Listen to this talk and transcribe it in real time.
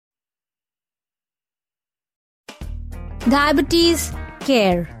Diabetes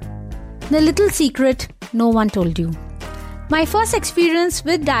care. The little secret no one told you. My first experience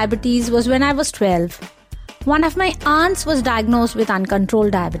with diabetes was when I was 12. One of my aunts was diagnosed with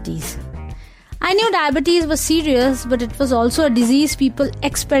uncontrolled diabetes. I knew diabetes was serious, but it was also a disease people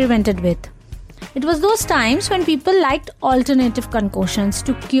experimented with. It was those times when people liked alternative concoctions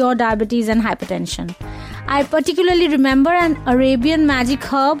to cure diabetes and hypertension. I particularly remember an Arabian magic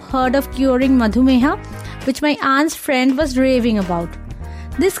herb heard of curing madhumeha, which my aunt's friend was raving about.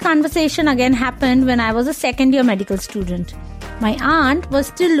 This conversation again happened when I was a second-year medical student. My aunt was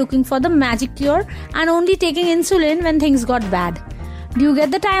still looking for the magic cure and only taking insulin when things got bad. Do you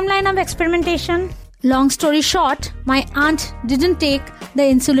get the timeline of experimentation? Long story short, my aunt didn't take the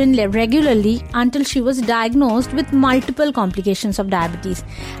insulin regularly until she was diagnosed with multiple complications of diabetes,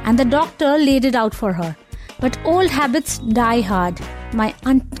 and the doctor laid it out for her. But old habits die hard. My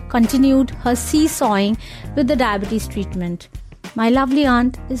aunt continued her seesawing with the diabetes treatment. My lovely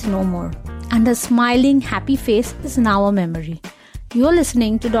aunt is no more, and her smiling, happy face is now a memory. You're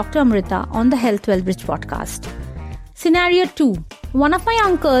listening to Dr. Amrita on the Health Wellbridge podcast. Scenario 2. One of my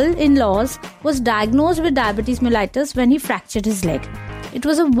uncle-in-laws was diagnosed with diabetes mellitus when he fractured his leg. It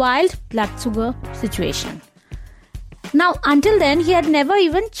was a wild blood sugar situation. Now, until then, he had never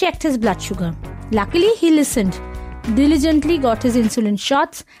even checked his blood sugar. Luckily, he listened, diligently got his insulin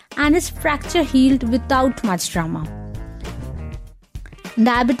shots, and his fracture healed without much drama.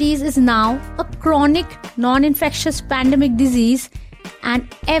 Diabetes is now a chronic, non-infectious pandemic disease,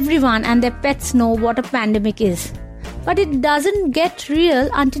 and everyone and their pets know what a pandemic is. But it doesn't get real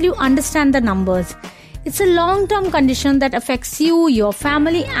until you understand the numbers. It's a long-term condition that affects you, your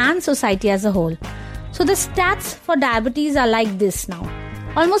family, and society as a whole. So the stats for diabetes are like this now.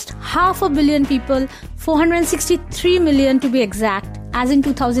 Almost 500 million people, 463 million to be exact, as in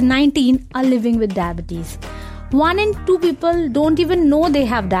 2019, are living with diabetes. 1 in 2 people don't even know they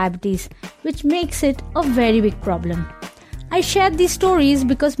have diabetes, which makes it a very big problem. I shared these stories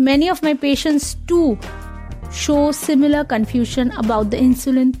because many of my patients too show similar confusion about the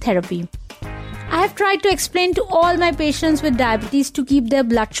insulin therapy. I have tried to explain to all my patients with diabetes to keep their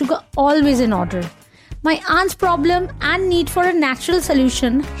blood sugar always in order. My aunt's problem and need for a natural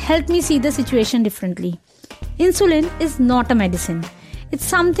solution helped me see the situation differently. Insulin is not a medicine. It's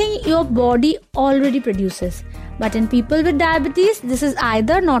something your body already produces. But in people with diabetes, this is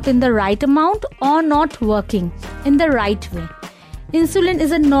either not in the right amount or not working in the right way. Insulin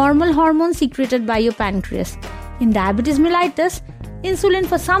is a normal hormone secreted by your pancreas. In diabetes mellitus, insulin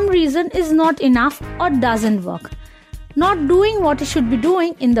for some reason is not enough or doesn't work, not doing what it should be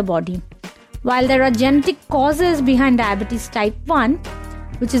doing in the body. While there are genetic causes behind diabetes type 1,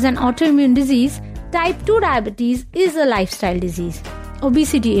 which is an autoimmune disease, type 2 diabetes is a lifestyle disease.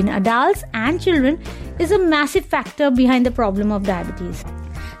 Obesity in adults and children is a massive factor behind the problem of diabetes.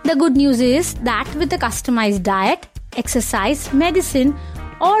 The good news is that with a customized diet, exercise, medicine,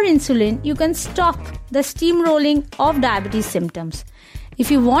 or insulin, you can stop the steamrolling of diabetes symptoms. If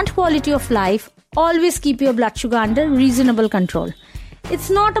you want quality of life, always keep your blood sugar under reasonable control.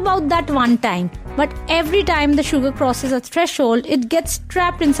 It's not about that one time, but every time the sugar crosses a threshold, it gets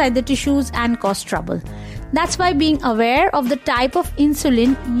trapped inside the tissues and causes trouble. That's why being aware of the type of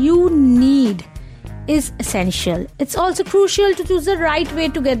insulin you need is essential. It's also crucial to choose the right way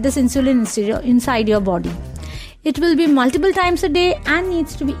to get this insulin inside your body. It will be multiple times a day and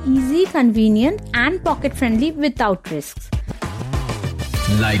needs to be easy, convenient, and pocket-friendly without risks.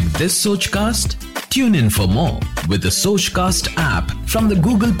 Like this Sochcast? Tune in for more with the Sochcast app from the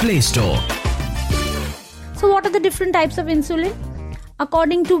Google Play Store. So what are the different types of insulin?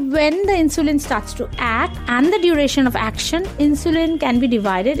 According to when the insulin starts to act and the duration of action, insulin can be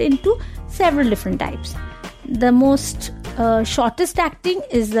divided into several different types. The most shortest acting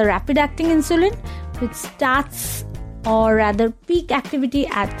is the rapid acting insulin, which starts or rather peak activity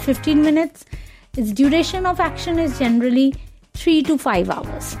at 15 minutes. Its duration of action is generally 3 to 5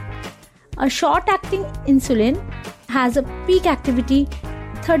 hours. A short-acting insulin has a peak activity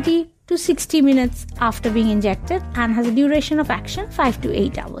 30 to 60 minutes after being injected and has a duration of action 5 to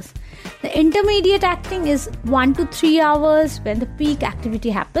 8 hours. The intermediate acting is 1 to 3 hours when the peak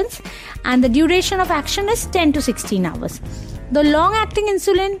activity happens, and the duration of action is 10 to 16 hours. The long-acting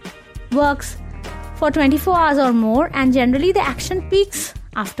insulin works for 24 hours or more, and generally the action peaks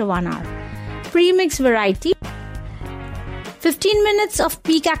after 1 hour. Premix variety, 15 minutes of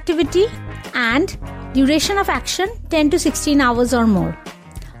peak activity and duration of action 10 to 16 hours or more.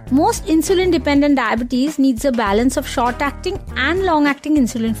 Most insulin-dependent diabetes needs a balance of short-acting and long-acting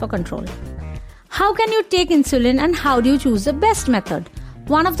insulin for control. How can you take insulin and how do you choose the best method?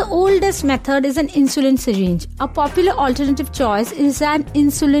 One of the oldest methods is an insulin syringe. A popular alternative choice is an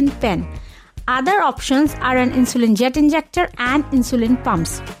insulin pen. Other options are an insulin jet injector and insulin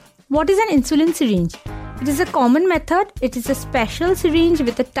pumps. What is an insulin syringe? It is a common method. It is a special syringe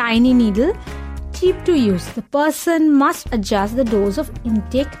with a tiny needle, cheap to use. The person must adjust the dose of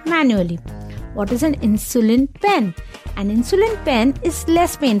intake manually. What is an insulin pen? An insulin pen is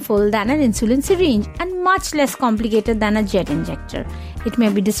less painful than an insulin syringe and much less complicated than a jet injector. It may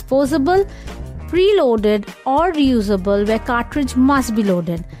be disposable, preloaded, or reusable where cartridge must be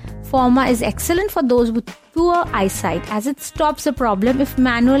loaded. Former is excellent for those with poor eyesight as it stops the problem if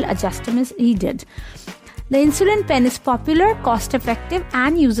manual adjustment is needed. The insulin pen is popular, cost-effective,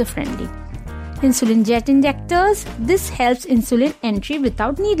 and user-friendly. Insulin jet injectors. This helps insulin entry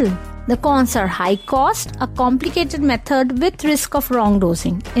without needle. The cons are high cost, a complicated method with risk of wrong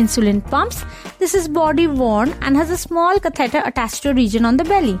dosing. Insulin pumps. This is body worn and has a small catheter attached to a region on the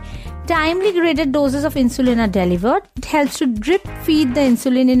belly. Timely graded doses of insulin are delivered. It helps to drip feed the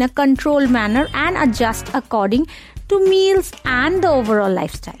insulin in a controlled manner and adjust according to meals and the overall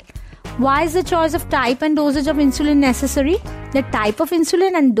lifestyle. Why is the choice of type and dosage of insulin necessary? The type of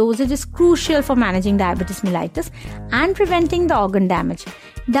insulin and dosage is crucial for managing diabetes mellitus and preventing the organ damage.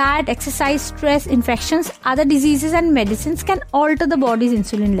 Diet, exercise, stress, infections, other diseases and medicines can alter the body's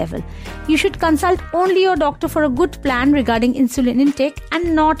insulin level. You should consult only your doctor for a good plan regarding insulin intake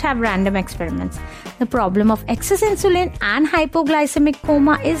and not have random experiments. The problem of excess insulin and hypoglycemic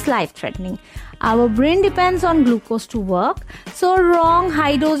coma is life-threatening. Our brain depends on glucose to work, so a wrong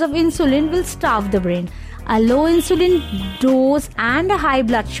high dose of insulin will starve the brain. A low insulin dose and a high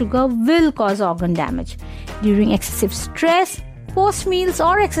blood sugar will cause organ damage. During excessive stress, post-meals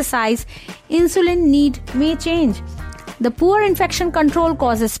or exercise, insulin need may change. The poor infection control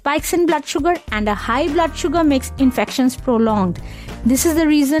causes spikes in blood sugar and a high blood sugar makes infections prolonged. This is the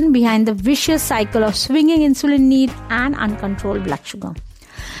reason behind the vicious cycle of swinging insulin need and uncontrolled blood sugar.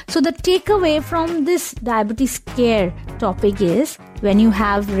 So the takeaway from this diabetes care topic is when you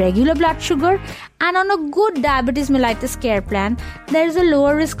have regular blood sugar and on a good diabetes mellitus care plan, there is a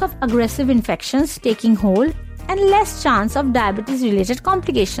lower risk of aggressive infections taking hold and less chance of diabetes-related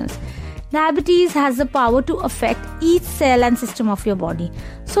complications. Diabetes has the power to affect each cell and system of your body,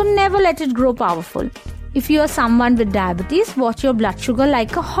 so never let it grow powerful. If you are someone with diabetes, watch your blood sugar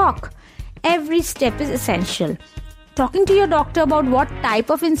like a hawk. Every step is essential. Talking to your doctor about what type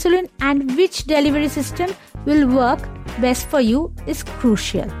of insulin and which delivery system will work best for you is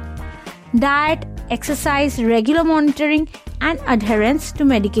crucial. Diet, exercise, regular monitoring, and adherence to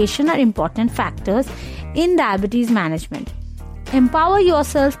medication are important factors in diabetes management. Empower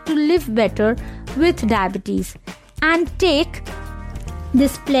yourself to live better with diabetes and take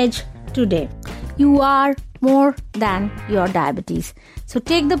this pledge today. You are more than your diabetes. So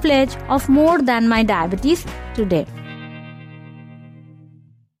take the pledge of more than my diabetes today.